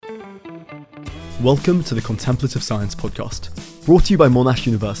Welcome to the Contemplative Science Podcast, brought to you by Monash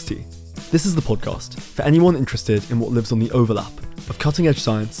University. This is the podcast for anyone interested in what lives on the overlap of cutting-edge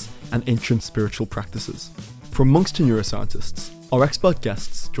science and ancient spiritual practices. From monks to neuroscientists, our expert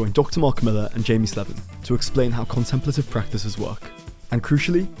guests join Dr. Mark Miller and Jamie Slevin to explain how contemplative practices work, and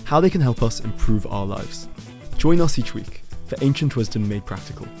crucially, how they can help us improve our lives. Join us each week for ancient wisdom made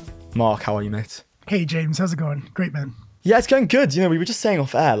practical. Mark, how are you, mate? Hey, James, how's it going? Great, man. Yeah, it's going good. We were just saying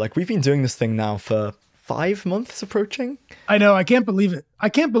off air, we've been doing this thing now for 5 months approaching. I know, I can't believe it. I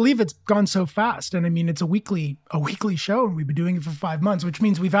can't believe it's gone so fast. And I mean, it's a weekly show, and we've been doing it for 5 months, which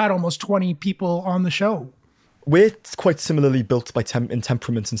means we've had almost 20 people on the show. We're quite similarly built in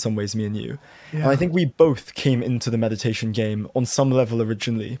temperament in some ways, me and you. Yeah. And I think we both came into the meditation game on some level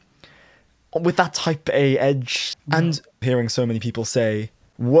originally with that type A edge. Yeah. And hearing so many people say,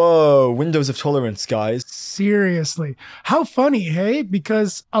 whoa, windows of tolerance, guys. Seriously. How funny, hey?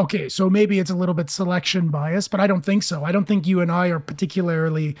 Because, okay, so maybe it's a little bit selection bias, but I don't think so. I don't think you and I are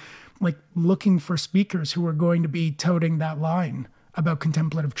particularly looking for speakers who are going to be toting that line about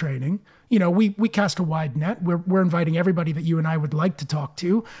contemplative training. We cast a wide net. We're inviting everybody that you and I would like to talk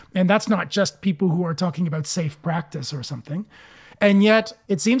to. And that's not just people who are talking about safe practice or something. And yet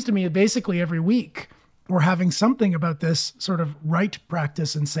it seems to me that basically every week we're having something about this sort of right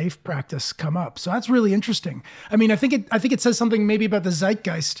practice and safe practice come up. So that's really interesting. I mean, I think it says something maybe about the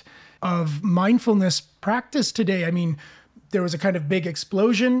zeitgeist of mindfulness practice today. I mean, there was a kind of big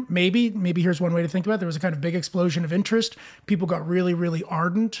explosion. Maybe here's one way to think about it. There was a kind of big explosion of interest. People got really, really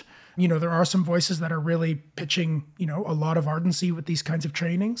ardent. There are some voices that are really pitching, a lot of ardency with these kinds of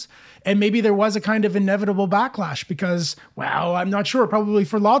trainings. And maybe there was a kind of inevitable backlash because, well, I'm not sure, probably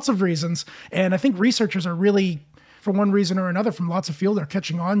for lots of reasons. And I think researchers are really, for one reason or another, from lots of fields, are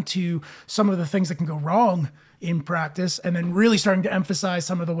catching on to some of the things that can go wrong in practice and then really starting to emphasize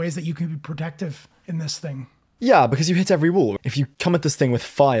some of the ways that you can be protective in this thing. Yeah, because you hit every wall. If you come at this thing with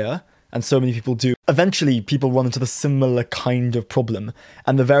fire, and so many people do, eventually people run into the similar kind of problem.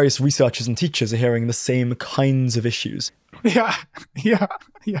 And the various researchers and teachers are hearing the same kinds of issues. Yeah.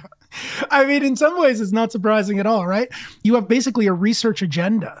 I mean, in some ways, it's not surprising at all, right? You have basically a research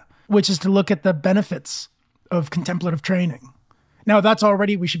agenda, which is to look at the benefits of contemplative training. Now, that's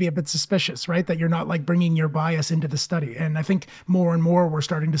already, we should be a bit suspicious, right? That you're not bringing your bias into the study. And I think more and more we're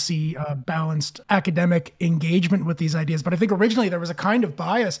starting to see balanced academic engagement with these ideas. But I think originally there was a kind of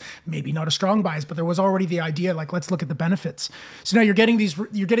bias, maybe not a strong bias, but there was already the idea, let's look at the benefits. So now you're getting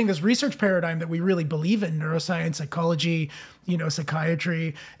this research paradigm that we really believe in, neuroscience, psychology,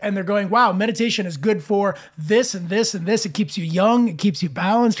 psychiatry, and they're going, wow, meditation is good for this and this and this. It keeps you young, it keeps you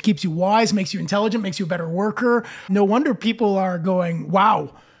balanced, keeps you wise, makes you intelligent, makes you a better worker. No wonder people are going,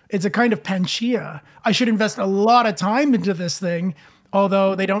 wow, it's a kind of panacea. I should invest a lot of time into this thing,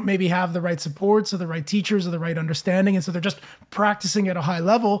 although they don't maybe have the right supports or the right teachers or the right understanding. And so they're just practicing at a high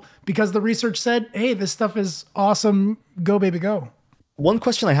level because the research said, hey, this stuff is awesome. Go, baby, go. One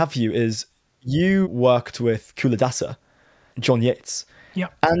question I have for you is, you worked with Culadasa, John Yates. Yeah.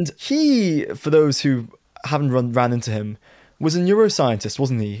 And he, for those who haven't ran into him, was a neuroscientist,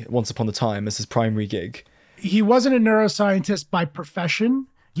 wasn't he, once upon a time as his primary gig? He wasn't a neuroscientist by profession.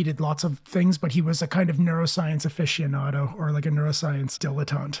 He did lots of things, but he was a kind of neuroscience aficionado or a neuroscience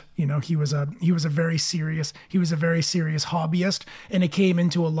dilettante. He was a very serious hobbyist, and it came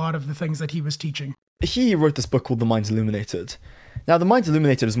into a lot of the things that he was teaching. He wrote this book called The Mind Illuminated. Now, The Mind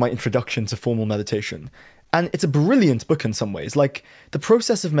Illuminated is my introduction to formal meditation. And it's a brilliant book in some ways. The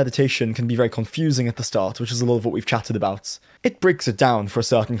process of meditation can be very confusing at the start, which is a lot of what we've chatted about. It breaks it down for a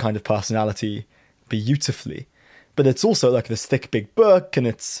certain kind of personality beautifully. But it's also this thick, big book, and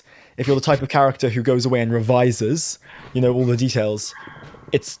it's, if you're the type of character who goes away and revises, all the details,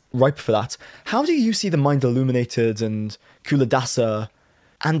 it's ripe for that. How do you see The Mind Illuminated and Culadasa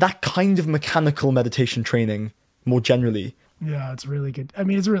and that kind of mechanical meditation training more generally? Yeah, it's really good. I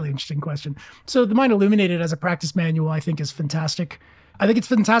mean, it's a really interesting question. So The Mind Illuminated as a practice manual, I think, is fantastic. I think it's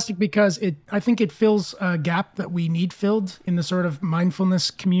fantastic because I think it fills a gap that we need filled in the sort of mindfulness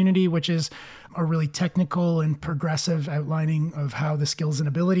community, which is a really technical and progressive outlining of how the skills and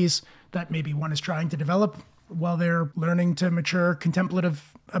abilities that maybe one is trying to develop while they're learning to mature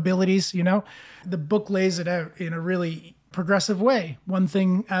contemplative abilities, The book lays it out in a really progressive way, one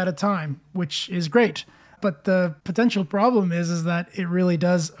thing at a time, which is great. But the potential problem is that it really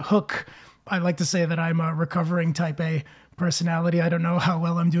does hook. I like to say that I'm a recovering type A personality. I don't know how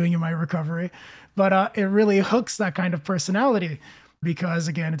well I'm doing in my recovery, but it really hooks that kind of personality because,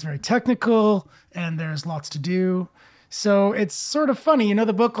 again, it's very technical and there's lots to do. So it's sort of funny,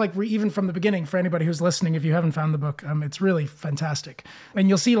 the book, like even from the beginning, for anybody who's listening, if you haven't found the book, it's really fantastic. And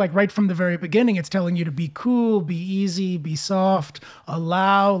you'll see, like right from the very beginning, it's telling you to be cool, be easy, be soft,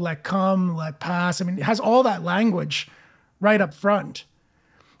 allow, let come, let pass. I mean, it has all that language right up front.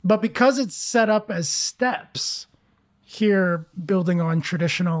 But because it's set up as steps, here building on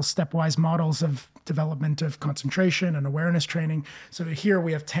traditional stepwise models of development of concentration and awareness training. So here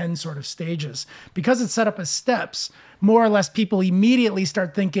we have 10 sort of stages. Because it's set up as steps, more or less people immediately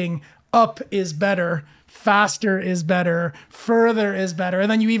start thinking up is better, faster is better, further is better. And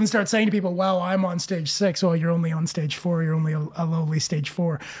then you even start saying to people, wow, I'm on stage 6. Well, you're only on stage 4. You're only a lowly stage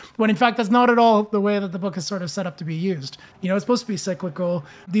 4. When in fact, that's not at all the way that the book is sort of set up to be used. It's supposed to be cyclical.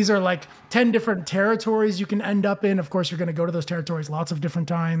 These are like 10 different territories you can end up in. Of course, you're going to go to those territories lots of different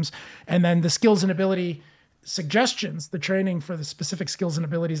times. And then the skills and ability suggestions, the training for the specific skills and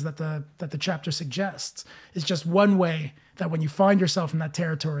abilities that the chapter suggests, is just one way that when you find yourself in that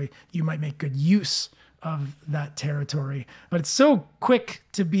territory, you might make good use of that territory. But it's so quick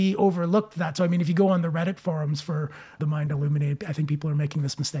to be overlooked that. So, I mean, if you go on the Reddit forums for the Mind Illuminated, I think people are making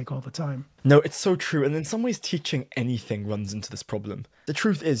this mistake all the time. No, it's so true. And in some ways, teaching anything runs into this problem. The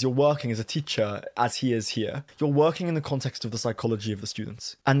truth is, you're working as a teacher, as he is here. You're working in the context of the psychology of the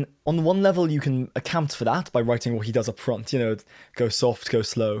students. And on one level, you can account for that by writing what he does up front, go soft, go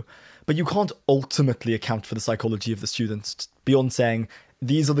slow. But you can't ultimately account for the psychology of the students beyond saying,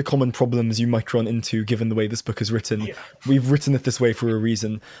 these are the common problems you might run into given the way this book is written. Yeah. We've written it this way for a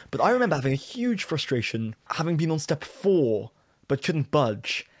reason. But I remember having a huge frustration, having been on step 4, but couldn't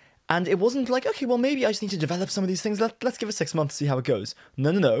budge. And it wasn't like, okay, well, maybe I just need to develop some of these things. Let's give it 6 months to see how it goes.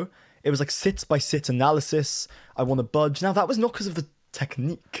 No. It was like sit by sit analysis. I want to budge. Now, that was not because of the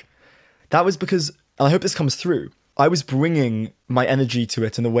technique. That was because, and I hope this comes through, I was bringing my energy to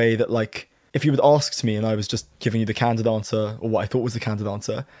it in a way that, like, if you had asked me and I was just giving you the candid answer, or what I thought was the candid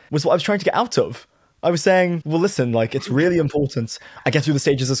answer, was what I was trying to get out of. I was saying, well, listen, like, it's really important I get through the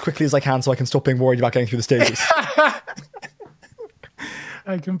stages as quickly as I can so I can stop being worried about getting through the stages.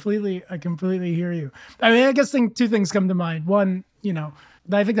 I completely hear you. I mean, I guess two things come to mind. One,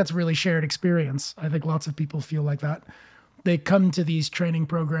 I think that's a really shared experience. I think lots of people feel like that. They come to these training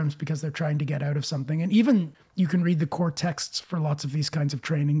programs because they're trying to get out of something. And even you can read the core texts for lots of these kinds of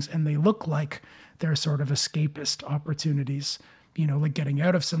trainings, and they look like they're sort of escapist opportunities, like getting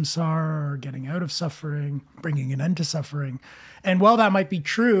out of samsara or getting out of suffering, bringing an end to suffering. And while that might be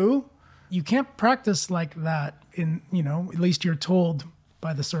true, you can't practice like that at least you're told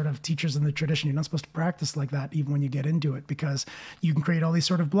by the sort of teachers in the tradition. You're not supposed to practice like that even when you get into it, because you can create all these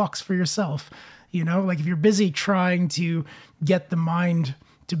sort of blocks for yourself. Like if you're busy trying to get the mind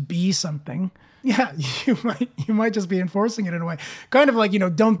to be something, yeah, you might just be enforcing it in a way. Kind of like,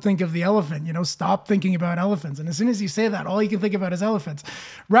 don't think of the elephant, stop thinking about elephants. And as soon as you say that, all you can think about is elephants,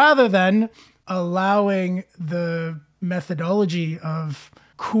 rather than allowing the methodology of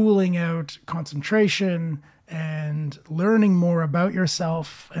cooling out concentration and learning more about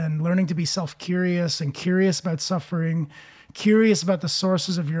yourself and learning to be self-curious and curious about suffering, curious about the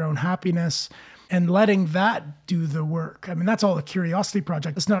sources of your own happiness, and letting that do the work. I mean, that's all the Curiosity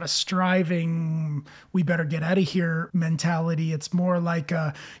Project. It's not a striving, we better get out of here mentality. It's more like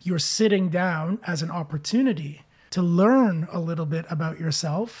you're sitting down as an opportunity to learn a little bit about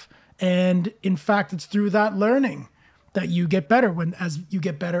yourself. And in fact, it's through that learning that you get better, as you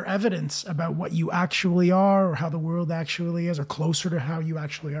get better evidence about what you actually are, or how the world actually is, or closer to how you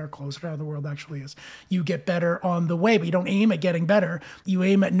actually are, closer to how the world actually is. You get better on the way, but you don't aim at getting better. You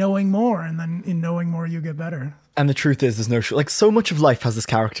aim at knowing more, and then in knowing more, you get better. And the truth is, there's no, like, so much of life has this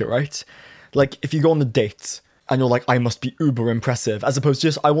character, right? Like, if you go on a date and you're like, I must be uber impressive, as opposed to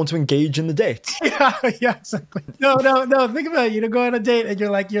just, I want to engage in the date. Yeah, exactly. No. Think about it. Go on a date and you're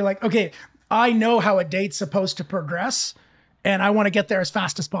like, okay, I know how a date's supposed to progress, and I want to get there as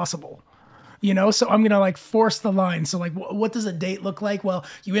fast as possible. So I'm going to like force the line. So like, what does a date look like? Well,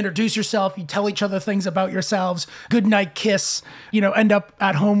 you introduce yourself, you tell each other things about yourselves, good night kiss, end up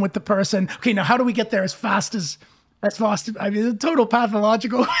at home with the person. Okay, now how do we get there as fast as I mean, a total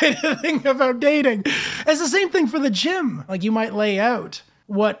pathological way to think about dating. It's the same thing for the gym. Like you might lay out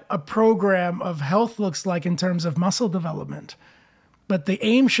what a program of health looks like in terms of muscle development. But the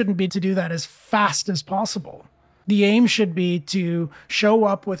aim shouldn't be to do that as fast as possible. The aim should be to show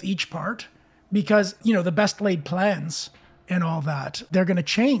up with each part, because, the best laid plans and all that, they're going to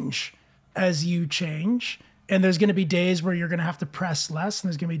change as you change. And there's going to be days where you're going to have to press less, and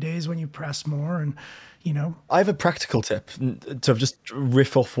there's going to be days when you press more. And, I have a practical tip to just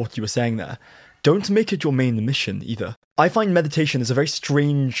riff off what you were saying there. Don't make it your main mission either. I find meditation is a very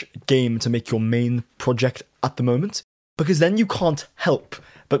strange game to make your main project at the moment. because then you can't help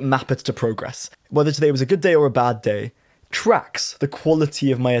but map it to progress. Whether today was a good day or a bad day, tracks the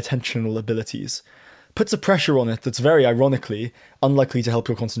quality of my attentional abilities, puts a pressure on it that's very ironically unlikely to help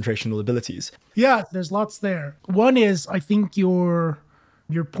your concentrational abilities. Yeah, there's lots there. One is, I think you're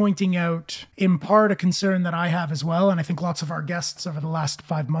pointing out in part a concern that I have as well, and I think lots of our guests over the last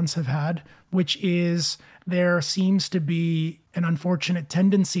 5 months have had, which is there seems to be an unfortunate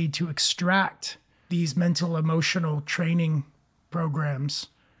tendency to extract these mental emotional training programs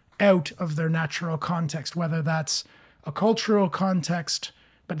out of their natural context, whether that's a cultural context,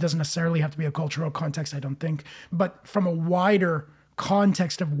 but it doesn't necessarily have to be a cultural context, I don't think, but from a wider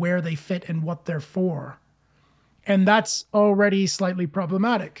context of where they fit and what they're for. And that's already slightly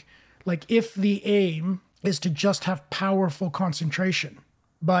problematic. Like if the aim is to just have powerful concentration,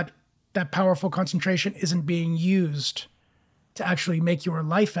 but that powerful concentration isn't being used to actually make your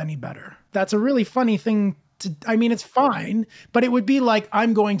life any better, that's a really funny thing to, I mean, it's fine, but it would be like,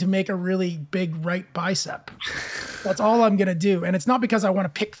 I'm going to make a really big right bicep. That's all I'm going to do. And it's not because I want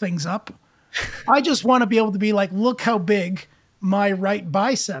to pick things up. I just want to be able to be like, look how big my right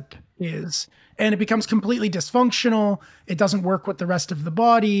bicep is. And it becomes completely dysfunctional. It doesn't work with the rest of the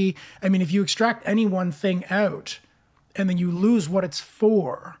body. I mean, if you extract any one thing out and then you lose what it's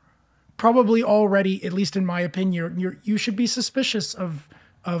for, probably already, at least in my opinion, you should be suspicious of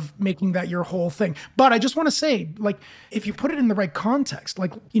making that your whole thing. But I just want to say, like, if you put it in the right context,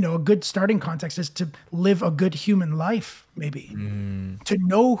 like, you know, a good starting context is to live a good human life, maybe. To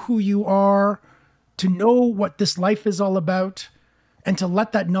know who you are, to know what this life is all about, and to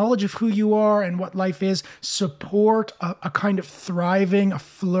let that knowledge of who you are and what life is support a kind of thriving, a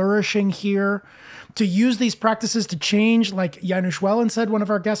flourishing here. To use these practices to change, like Janusz Wellen said, one of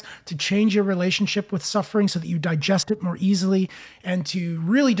our guests, to change your relationship with suffering so that you digest it more easily, and to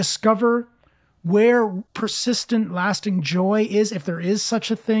really discover where persistent, lasting joy is, if there is such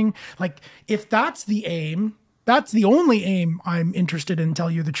a thing. Like, if that's the aim, that's the only aim I'm interested in, tell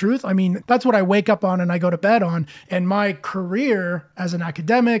you the truth. I mean, that's what I wake up on and I go to bed on. And my career as an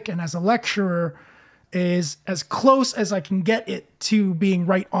academic and as a lecturer is as close as I can get it to being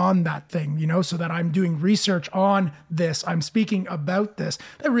right on that thing, you know, so that I'm doing research on this. I'm speaking about this.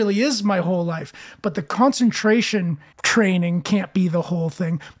 That really is my whole life. But the concentration training can't be the whole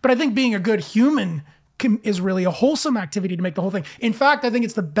thing. But I think being a good human is really a wholesome activity to make the whole thing. In fact, I think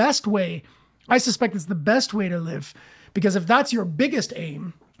it's the best way. I suspect it's the best way to live, because if that's your biggest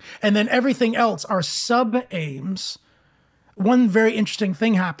aim and then everything else are sub-aims, one very interesting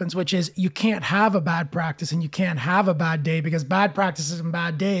thing happens, which is you can't have a bad practice and you can't have a bad day, because bad practices and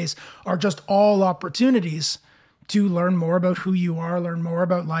bad days are just all opportunities to learn more about who you are, learn more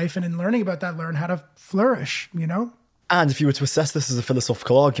about life, and in learning about that, learn how to flourish, you know? And if you were to assess this as a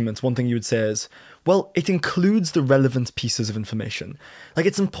philosophical argument, one thing you would say is, well, it includes the relevant pieces of information. Like,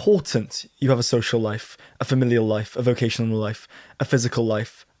 it's important you have a social life, a familial life, a vocational life, a physical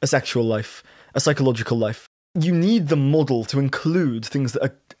life, a sexual life, a psychological life. You need the model to include things that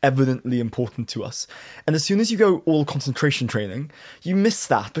are evidently important to us. And as soon as you go all concentration training, you miss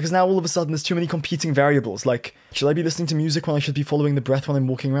that, because now all of a sudden there's too many competing variables. Like, should I be listening to music when I should be following the breath when I'm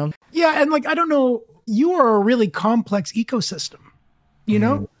walking around? Yeah, and like, I don't know, you are a really complex ecosystem, you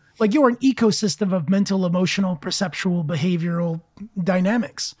know? Like, you're an ecosystem of mental, emotional, perceptual, behavioral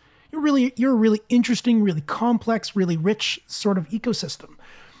dynamics. You're a really interesting, really complex, really rich sort of ecosystem.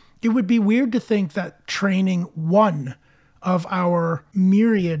 It would be weird to think that training one of our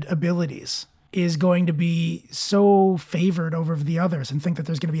myriad abilities is going to be so favored over the others and think that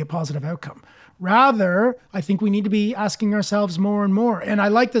there's going to be a positive outcome. Rather, I think we need to be asking ourselves more and more. And I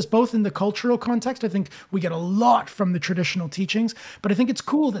like this both in the cultural context. I think we get a lot from the traditional teachings, but I think it's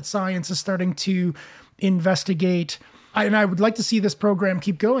cool that science is starting to investigate. And I would like to see this program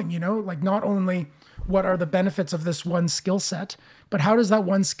keep going, you know, like not only what are the benefits of this one skill set, but how does that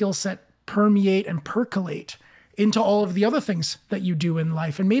one skill set permeate and percolate into all of the other things that you do in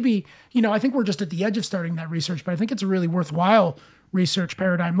life? And maybe, you know, I think we're just at the edge of starting that research, but I think it's a really worthwhile research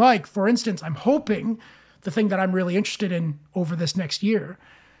paradigm. Like, for instance, I'm hoping the thing that I'm really interested in over this next year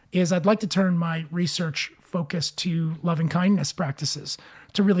is I'd like to turn my research focus to loving kindness practices,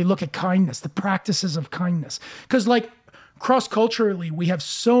 to really look at kindness, the practices of kindness. Because like cross-culturally, we have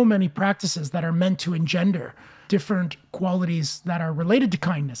so many practices that are meant to engender different qualities that are related to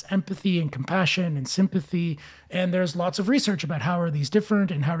kindness, empathy and compassion and sympathy. And there's lots of research about how are these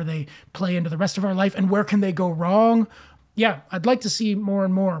different and how do they play into the rest of our life and where can they go wrong? Yeah, I'd like to see more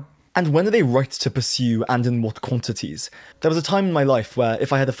and more. And when are they right to pursue, and in what quantities? There was a time in my life where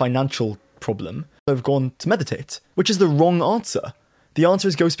if I had a financial problem, I've gone to meditate, which is the wrong answer. The answer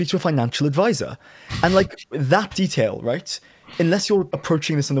is go speak to a financial advisor. And like that detail, right? Unless you're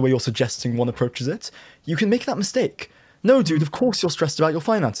approaching this in the way you're suggesting one approaches it, you can make that mistake. No, dude, of course you're stressed about your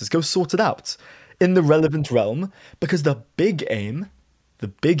finances. Go sort it out in the relevant realm, because the big aim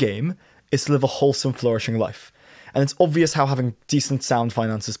is to live a wholesome, flourishing life. And it's obvious how having decent, sound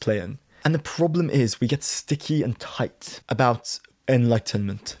finances play in. And the problem is we get sticky and tight about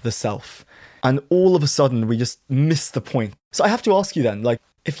enlightenment, the self. And all of a sudden we just miss the point. So I have to ask you then, like,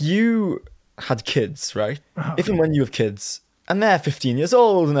 if you had kids, right? If and when you have kids, and they're 15 years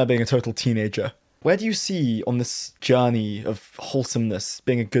old and they're being a total teenager, where do you see on this journey of wholesomeness,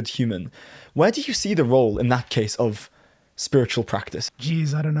 being a good human, where do you see the role in that case of spiritual practice?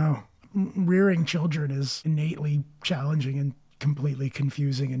 Geez, I don't know. Rearing children is innately challenging and completely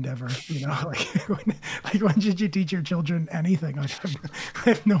confusing endeavor. You know, like when should you teach your children anything? I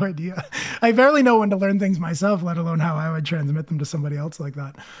have no idea. I barely know when to learn things myself, let alone how I would transmit them to somebody else like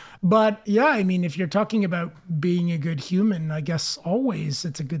that. But yeah, I mean, if you're talking about being a good human, I guess always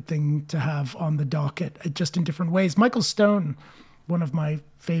it's a good thing to have on the docket, just in different ways. Michael Stone, one of my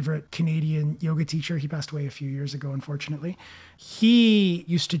favorite Canadian yoga teacher, he passed away a few years ago, unfortunately. He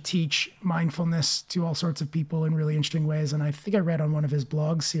used to teach mindfulness to all sorts of people in really interesting ways. And I think I read on one of his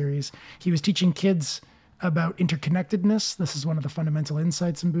blog series, he was teaching kids about interconnectedness. This is one of the fundamental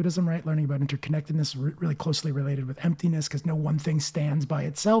insights in Buddhism, right? Learning about interconnectedness, really closely related with emptiness, because no one thing stands by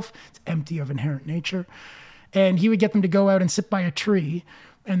itself. It's empty of inherent nature. And he would get them to go out and sit by a tree.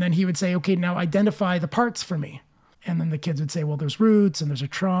 And then he would say, okay, now identify the parts for me. And then the kids would say, well, there's roots and there's a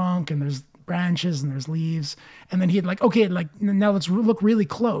trunk and there's branches and there's leaves. And then he'd like, okay, like now let's look really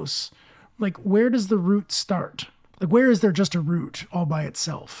close. Like, where does the root start? Like, where is there just a root all by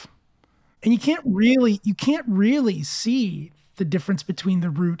itself? And you can't really see the difference between the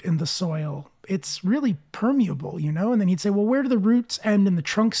root and the soil. It's really permeable, you know? And then he'd say, well, where do the roots end and the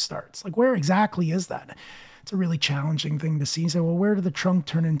trunk starts? Like, where exactly is that? It's a really challenging thing to see. You say, well, where do the trunk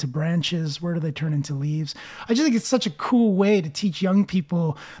turn into branches? Where do they turn into leaves? I just think it's such a cool way to teach young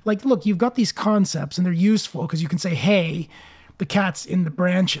people, like, look, you've got these concepts and they're useful because you can say, hey, the cat's in the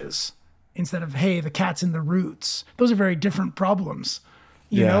branches instead of, hey, the cat's in the roots. Those are very different problems,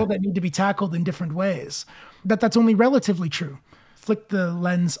 you know, that need to be tackled in different ways. But that's only relatively true. Flick the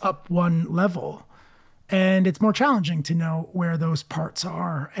lens up one level, and it's more challenging to know where those parts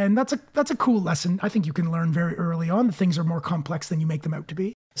are. And that's a cool lesson. I think you can learn very early on that things are more complex than you make them out to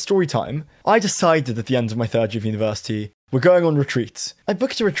be. Story time. I decided at the end of my third year of university, we're going on retreats. I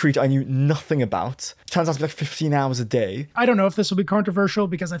booked a retreat I knew nothing about. Turns out to be like 15 hours a day. I don't know if this will be controversial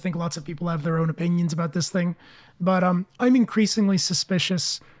because I think lots of people have their own opinions about this thing. But I'm increasingly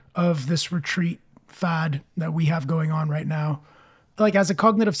suspicious of this retreat fad that we have going on right now. Like, as a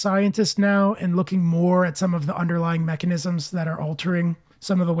cognitive scientist now and looking more at some of the underlying mechanisms that are altering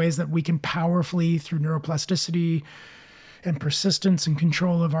some of the ways that we can powerfully, through neuroplasticity and persistence and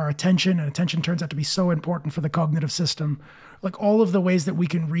control of our attention, and attention turns out to be so important for the cognitive system, like all of the ways that we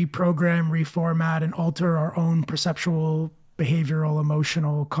can reprogram, reformat, and alter our own perceptual, behavioral,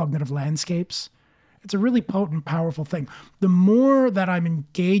 emotional, cognitive landscapes. It's a really potent, powerful thing. The more that I'm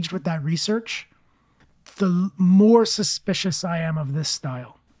engaged with that research, the more suspicious I am of this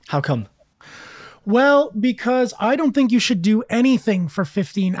style. How come? Well, because I don't think you should do anything for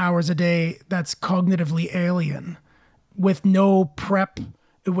 15 hours a day that's cognitively alien, with no prep,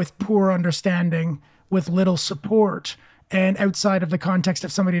 with poor understanding, with little support, and outside of the context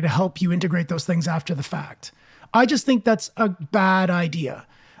of somebody to help you integrate those things after the fact. I just think that's a bad idea.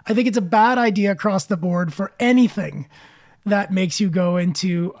 I think it's a bad idea across the board for anything that makes you go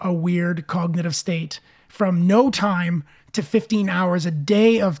into a weird cognitive state from no time to 15 hours a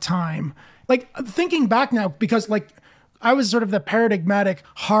day of time. Like, thinking back now, because like I was sort of the paradigmatic,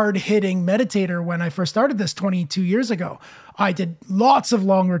 hard-hitting meditator when I first started this 22 years ago. I did lots of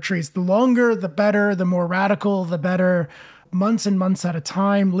long retreats. The longer, the better, the more radical, the better. Months and months at a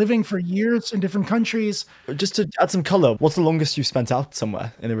time, living for years in different countries. Just to add some color, what's the longest you've spent out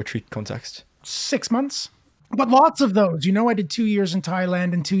somewhere in a retreat context? 6 months. But lots of those. You know, I did 2 years in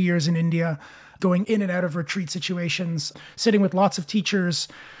Thailand and 2 years in India, going in and out of retreat situations, sitting with lots of teachers.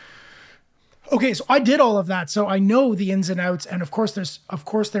 Okay, so I did all of that. So I know the ins and outs. And of course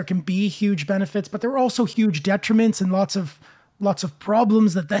there can be huge benefits, but there are also huge detriments and lots of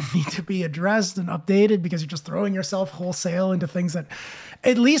problems that then need to be addressed and updated, because you're just throwing yourself wholesale into things that,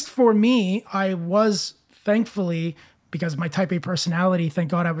 at least for me, I was thankfully, because of my type A personality,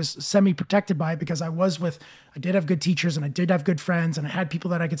 thank God I was semi-protected by it, because I did have good teachers and I did have good friends and I had people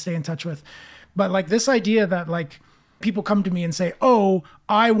that I could stay in touch with. But like this idea that like people come to me and say, oh,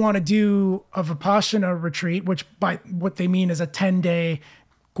 I want to do a Vipassana retreat, which by what they mean is a 10-day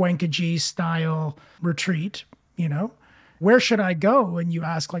Gwenkaji style retreat, where should I go? And you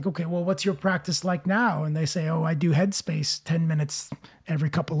ask like, okay, well, what's your practice like now? And they say, oh, I do headspace 10 minutes every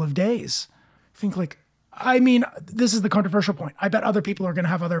couple of days. Think like, this is the controversial point. I bet other people are going to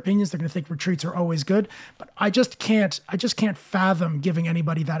have other opinions. They're going to think retreats are always good, but I just can't fathom giving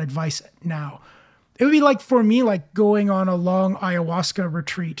anybody that advice now. It would be like for me, like going on a long ayahuasca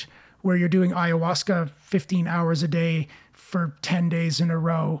retreat where you're doing ayahuasca 15 hours a day for 10 days in a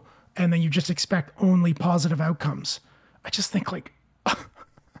row, and then you just expect only positive outcomes. I just think like,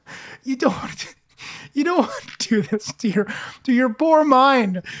 you don't want to do this to your poor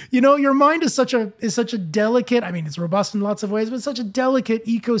mind. Your mind is such a delicate, it's robust in lots of ways, but it's such a delicate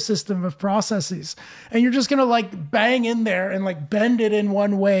ecosystem of processes. And you're just going to like bang in there and like bend it in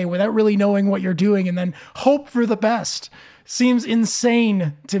one way without really knowing what you're doing and then hope for the best. Seems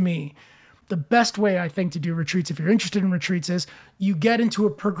insane to me. The best way I think to do retreats, if you're interested in retreats, is you get into a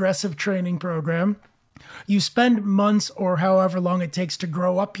progressive training program. You spend months or however long it takes to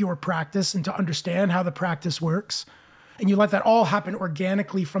grow up your practice and to understand how the practice works. And you let that all happen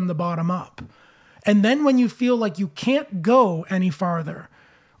organically from the bottom up. And then when you feel like you can't go any farther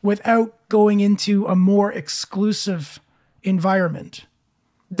without going into a more exclusive environment,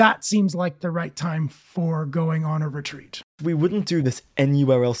 that seems like the right time for going on a retreat. We wouldn't do this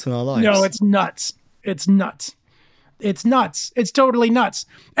anywhere else in our lives. No, it's nuts. It's nuts. It's nuts. It's totally nuts.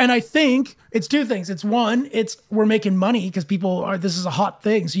 And I think it's two things. It's one, we're making money because this is a hot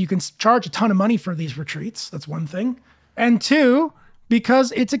thing. So you can charge a ton of money for these retreats. That's one thing. And two,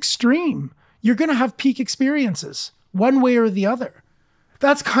 because it's extreme. You're going to have peak experiences one way or the other.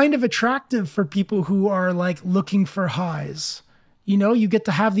 That's kind of attractive for people who are like looking for highs. You get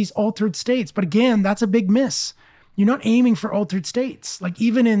to have these altered states. But again, that's a big miss. You're not aiming for altered states. Like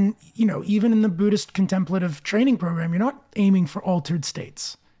even in the Buddhist contemplative training program, you're not aiming for altered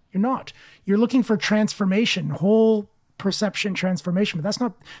states. You're not. You're looking for transformation, whole perception transformation. But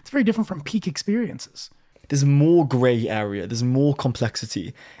it's very different from peak experiences. There's more gray area. There's more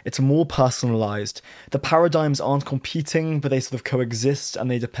complexity. It's more personalized. The paradigms aren't competing, but they sort of coexist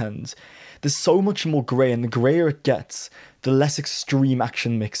and they depend. There's so much more gray, and the grayer it gets, the less extreme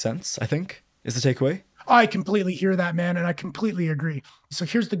action makes sense, I think, is the takeaway. I completely hear that, man, and I completely agree. So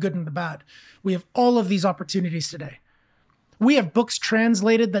here's the good and the bad. We have all of these opportunities today. We have books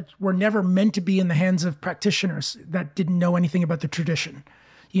translated that were never meant to be in the hands of practitioners that didn't know anything about the tradition.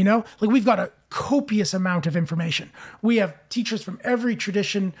 Like we've got a copious amount of information. We have teachers from every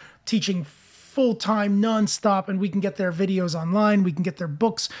tradition teaching full-time, nonstop, and we can get their videos online. We can get their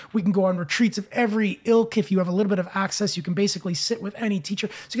books. We can go on retreats of every ilk. If you have a little bit of access, you can basically sit with any teacher.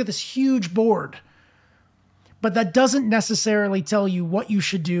 So you get this huge board. But that doesn't necessarily tell you what you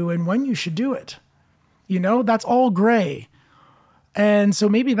should do and when you should do it. That's all gray. And so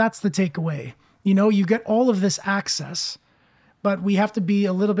maybe that's the takeaway. You get all of this access, but we have to be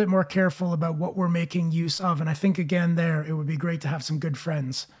a little bit more careful about what we're making use of. And I think, again, it would be great to have some good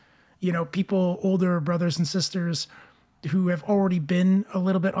friends. People, older brothers and sisters who have already been a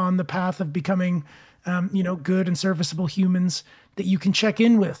little bit on the path of becoming, good and serviceable humans that you can check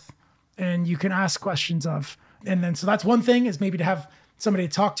in with and you can ask questions of. And then, so that's one thing, is maybe to have somebody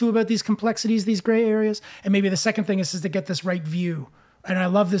to talk to about these complexities, these gray areas. And maybe the second thing is to get this right view. And I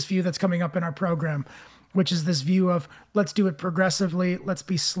love this view that's coming up in our program, which is this view of let's do it progressively. Let's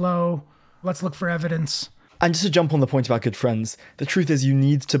be slow. Let's look for evidence. And just to jump on the point about good friends, the truth is you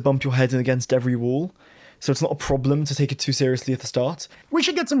need to bump your head in against every wall. So it's not a problem to take it too seriously at the start. We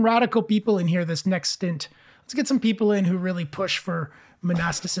should get some radical people in here this next stint. Let's get some people in who really push for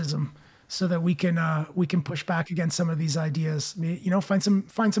monasticism, so that we can push back against some of these ideas. Find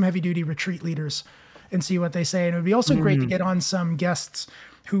some heavy duty retreat leaders and see what they say. And it would be also great to get on some guests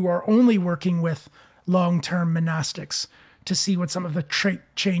who are only working with long-term monastics to see what some of the trait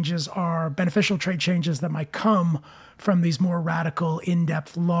changes are, beneficial trait changes that might come from these more radical,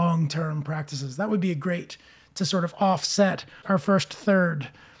 in-depth, long-term practices. That would be great to sort of offset our first third,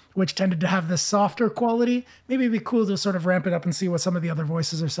 which tended to have this softer quality. Maybe it'd be cool to sort of ramp it up and see what some of the other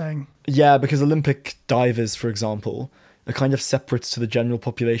voices are saying. Yeah, because Olympic divers, for example, are kind of separate to the general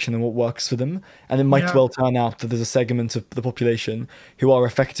population and what works for them. And it might well turn out that there's a segment of the population who are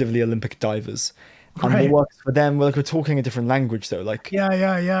effectively Olympic divers. And what works for them, we're talking a different language though.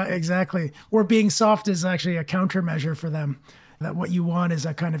 Yeah, exactly. Or being soft is actually a countermeasure for them. That what you want is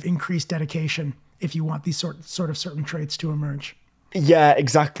a kind of increased dedication if you want these sort of certain traits to emerge. Yeah,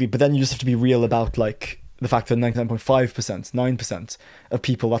 exactly. But then you just have to be real about the fact that 99.5%, 9% of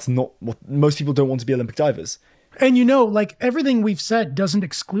people, that's not what most people don't want to be Olympic divers. And like everything we've said doesn't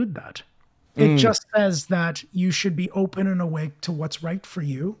exclude that. It just says that you should be open and awake to what's right for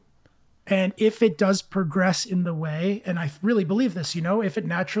you. And if it does progress in the way, and I really believe this, if it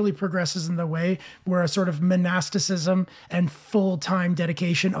naturally progresses in the way where a sort of monasticism and full-time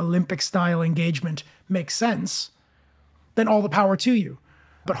dedication, Olympic style engagement makes sense, then all the power to you.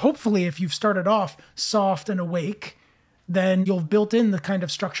 But hopefully if you've started off soft and awake, then you'll have built in the kind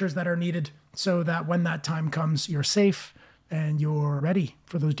of structures that are needed so that when that time comes, you're safe and you're ready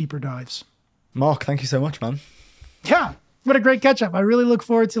for those deeper dives. Mark, thank you so much, man. Yeah. What a great catch up. I really look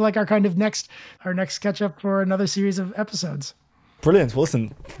forward to our next catch up for another series of episodes. Brilliant. Well,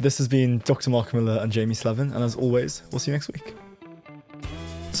 listen, this has been Dr. Mark Miller and Jamie Slevin. And as always, we'll see you next week.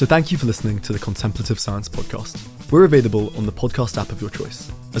 So thank you for listening to the Contemplative Science Podcast. We're available on the podcast app of your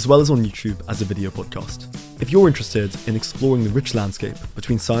choice, as well as on YouTube as a video podcast. If you're interested in exploring the rich landscape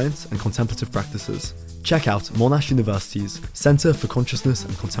between science and contemplative practices, check out Monash University's Centre for Consciousness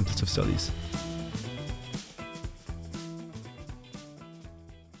and Contemplative Studies.